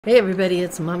Hey everybody,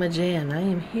 it's Mama J and I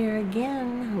am here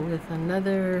again with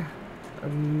another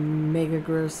Mega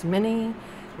Gross Mini.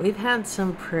 We've had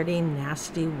some pretty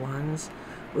nasty ones.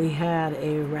 We had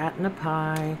a rat in a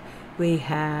pie. We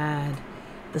had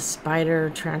the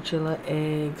spider tarantula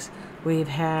eggs. We've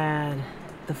had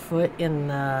the foot in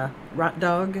the rot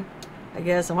dog, I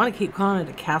guess. I want to keep calling it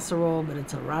a casserole, but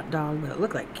it's a rot dog, but it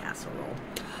looked like casserole.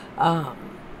 I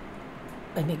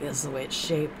think that's the way it's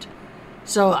shaped.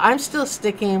 So I'm still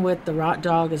sticking with the rot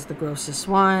dog as the grossest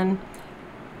one.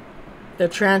 The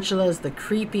tarantula is the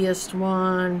creepiest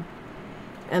one.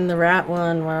 And the rat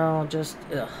one, well, just,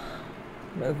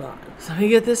 move on. So we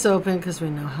get this open because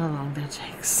we know how long that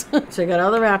takes. So I got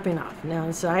all the wrapping off. Now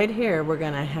inside here, we're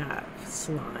going to have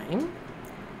slime,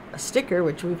 a sticker,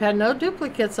 which we've had no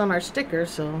duplicates on our sticker,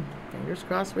 so fingers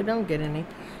crossed we don't get any.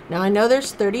 Now I know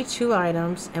there's 32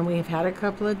 items, and we've had a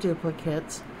couple of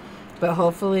duplicates. But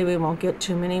hopefully we won't get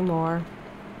too many more.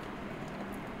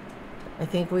 I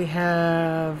think we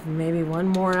have maybe one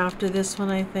more after this one,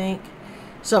 I think.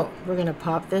 So we're going to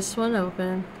pop this one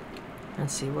open and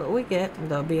see what we get.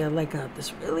 And there'll be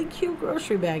this really cute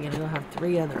grocery bag, and it'll have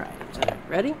 3 other items. All right,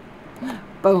 ready?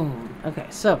 Boom. Okay,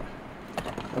 so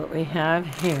what we have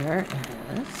here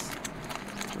is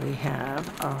we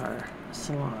have our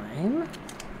slime.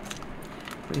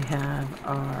 We have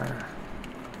our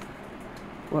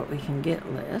what we can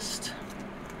get list.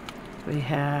 We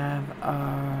have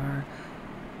our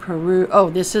Peru. Oh,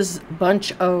 this is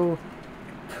bunch of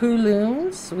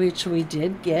balloons, which we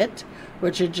did get,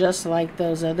 which are just like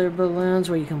those other balloons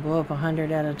where you can blow up 100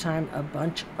 at a time. A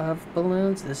bunch of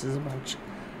balloons. This is a bunch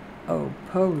of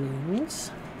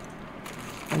balloons.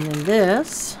 And then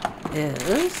this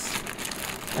is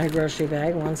a grocery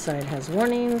bag. One side has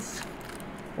warnings.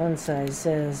 One side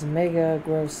says Mega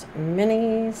Gross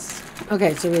Minis.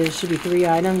 Okay, so there should be 3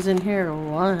 items in here.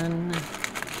 1,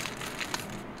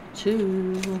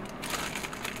 2,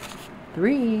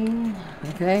 3.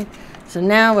 Okay, so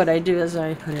now what I do is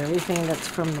I put everything that's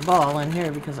from the ball in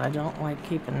here because I don't like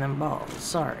keeping them balls.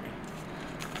 Sorry.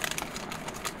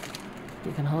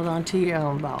 You can hold on to your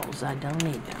own balls. I don't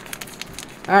need them.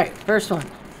 Alright, first one.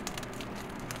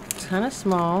 It's kind of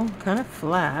small, kind of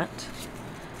flat.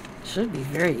 Should be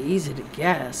very easy to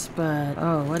guess, but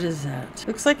oh, what is that?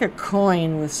 Looks like a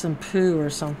coin with some poo or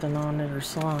something on it, or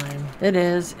slime. It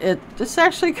is. It's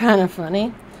actually kind of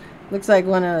funny. Looks like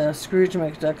one of the Scrooge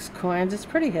McDuck's coins. It's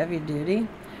pretty heavy duty,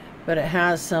 but it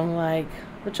has some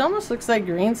which almost looks like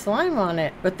green slime on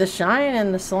it. But the shine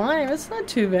and the slime, it's not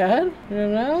too bad. You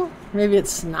know? Maybe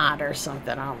it's snot or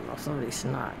something. I don't know. Somebody's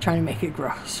snot. Trying to make it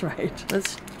gross, right?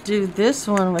 Let's do this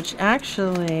one, which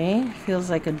actually feels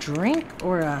like a drink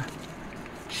or a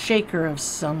shaker of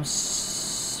some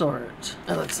sort.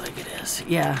 It looks like it is.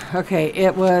 Yeah. Okay.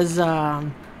 It was,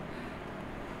 I'm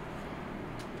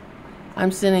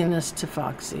sending this to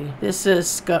Foxy. This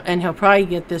is, and he'll probably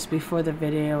get this before the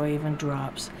video even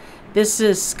drops. This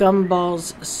is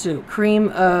Scumballs Soup. Cream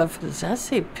of, does that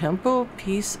say pimple?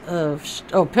 Piece of,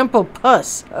 pimple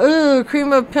pus. Oh,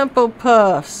 cream of pimple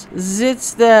puffs.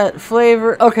 Zits that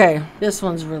flavor. Okay, this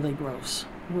one's really gross.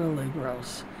 Really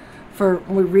gross. For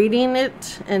reading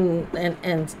it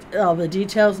and all the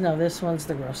details, no, this one's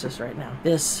the grossest right now.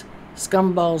 This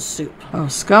Scumballs Soup. Oh,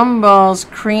 Scumballs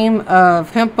cream of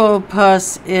pimple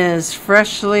pus is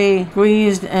freshly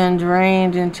squeezed and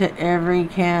drained into every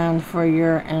can for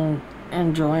your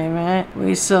enjoyment.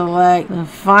 We select the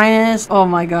finest, oh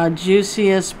my god,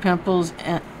 juiciest pimples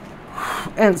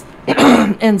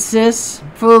and cysts,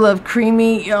 full of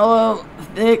creamy yellow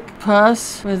thick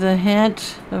pus with a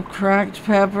hint of cracked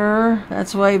pepper.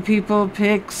 That's why people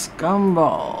pick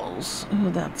Scumballs. Oh,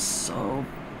 that's so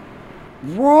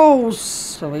gross.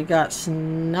 So we got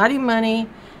Snotty Money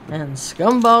and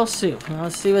Scumball Soup. Now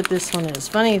let's see what this one is.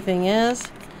 Funny thing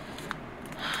is,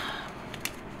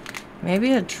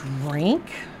 maybe a drink?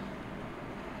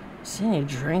 I see any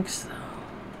drinks though.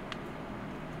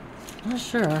 Not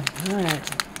sure.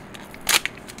 Alright.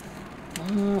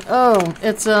 Oh,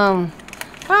 it's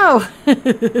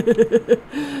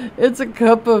it's a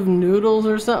cup of noodles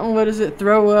or something. What is it?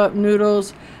 Throw up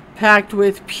noodles packed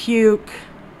with puke.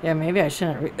 Yeah, maybe I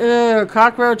shouldn't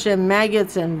cockroach and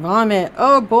maggots and vomit.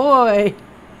 Oh boy.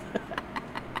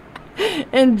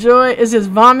 Enjoy. Is this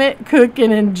vomit, cook,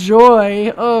 and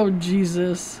enjoy? Oh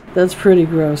Jesus. That's pretty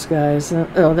gross, guys.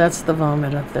 Oh, that's the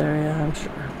vomit up there. Yeah, I'm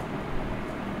sure.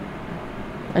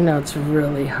 I know it's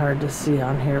really hard to see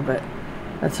on here, but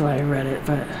that's why I read it.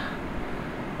 But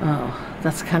oh,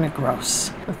 that's kind of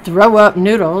gross. Throw up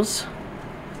noodles,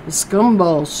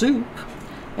 Scumball Soup,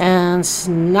 and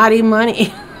Snotty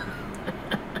Money.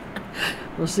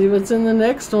 We'll see what's in the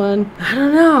next one. I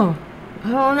don't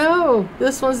know.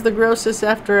 This one's the grossest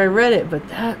after I read it, but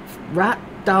that rat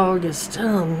dog is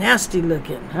still nasty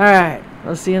looking. All right,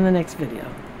 I'll see you in the next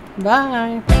video.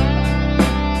 Bye.